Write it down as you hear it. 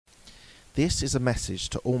This is a message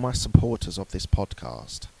to all my supporters of this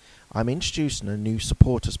podcast. I'm introducing a new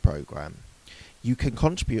supporters program. You can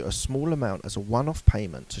contribute a small amount as a one-off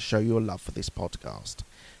payment to show your love for this podcast.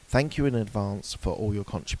 Thank you in advance for all your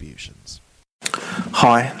contributions.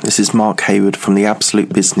 Hi, this is Mark Hayward from the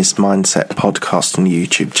Absolute Business Mindset podcast and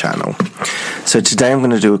YouTube channel. So today I'm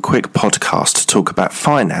going to do a quick podcast to talk about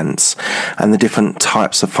finance and the different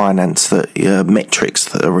types of finance metrics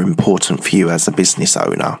that are important for you as a business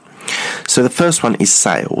owner. So the first one is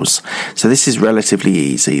sales. So this is relatively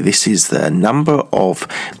easy. This is the number of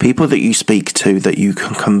people that you speak to that you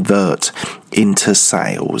can convert into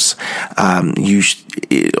sales.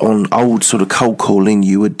 On old sort of cold calling,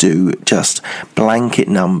 you would do just blanket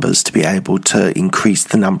numbers to be able to increase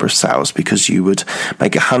the number of sales, because you would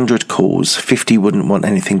make 100 calls, 50 wouldn't want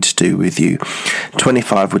anything to do with you,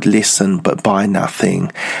 25 would listen but buy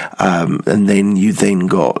nothing, and then you then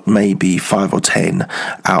got maybe 5 or 10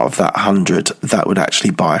 out of that 100 that would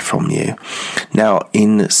actually buy from you. Now,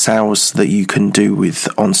 in sales that you can do with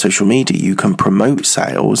on social media, you can promote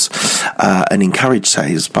sales and encourage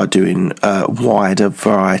sales by doing a wider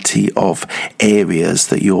variety of areas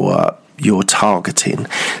that you're targeting.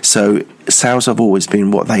 So sales have always been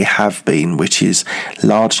what they have been, which is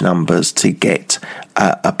large numbers to get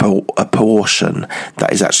a portion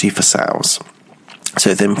that is actually for sales.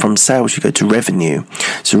 So then from sales you go to revenue.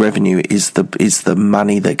 So revenue is the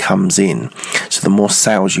money that comes in. So the more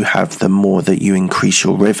sales you have, the more that you increase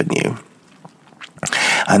your revenue.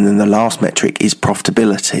 And then the last metric is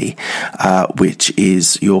profitability, which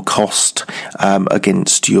is your cost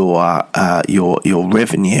against your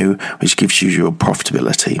revenue, which gives you your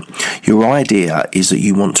profitability. Your idea is that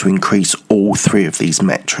you want to increase all three of these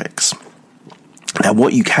metrics. Now,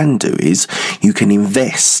 what you can do is you can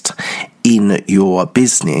invest in your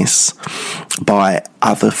business by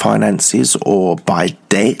other finances or by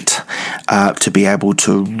debt to be able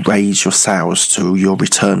to raise your sales to your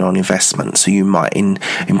return on investment. So you might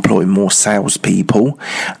employ more salespeople,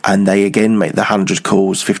 and they again make the 100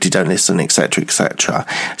 calls, 50 don't listen, etc., etc.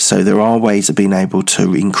 So there are ways of being able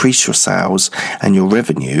to increase your sales and your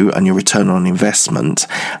revenue and your return on investment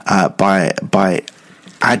by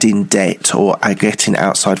adding debt or getting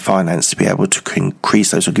outside finance to be able to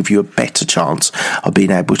increase those, or give you a better chance of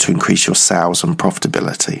being able to increase your sales and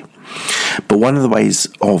profitability. But one of the ways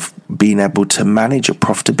of being able to manage your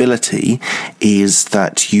profitability is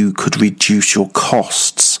that you could reduce your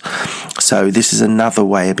costs. So this is another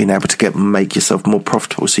way of being able to make yourself more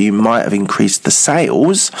profitable. So you might have increased the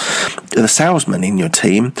salesmen in your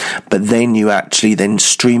team, but then you actually then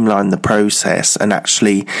streamline the process, and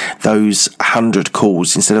actually those 100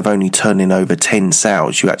 calls, instead of only turning over 10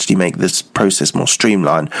 sales, you actually make this process more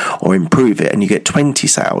streamlined or improve it, and you get 20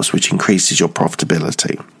 sales, which increases your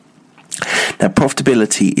profitability. Now,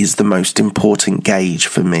 profitability is the most important gauge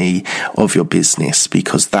for me of your business,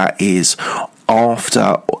 because that is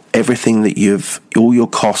after everything that all your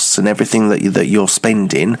costs and everything that you're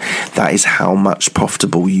spending, that is how much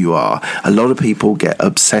profitable you are. A lot of people get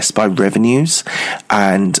obsessed by revenues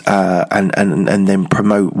and then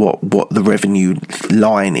promote what the revenue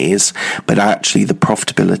line is, but actually the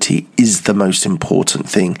profitability is the most important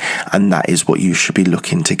thing, and that is what you should be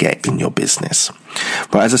looking to get in your business.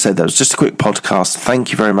 But as I said, that was just a quick podcast.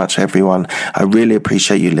 Thank you very much, everyone. I really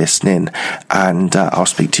appreciate you listening, and I'll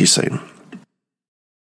speak to you soon.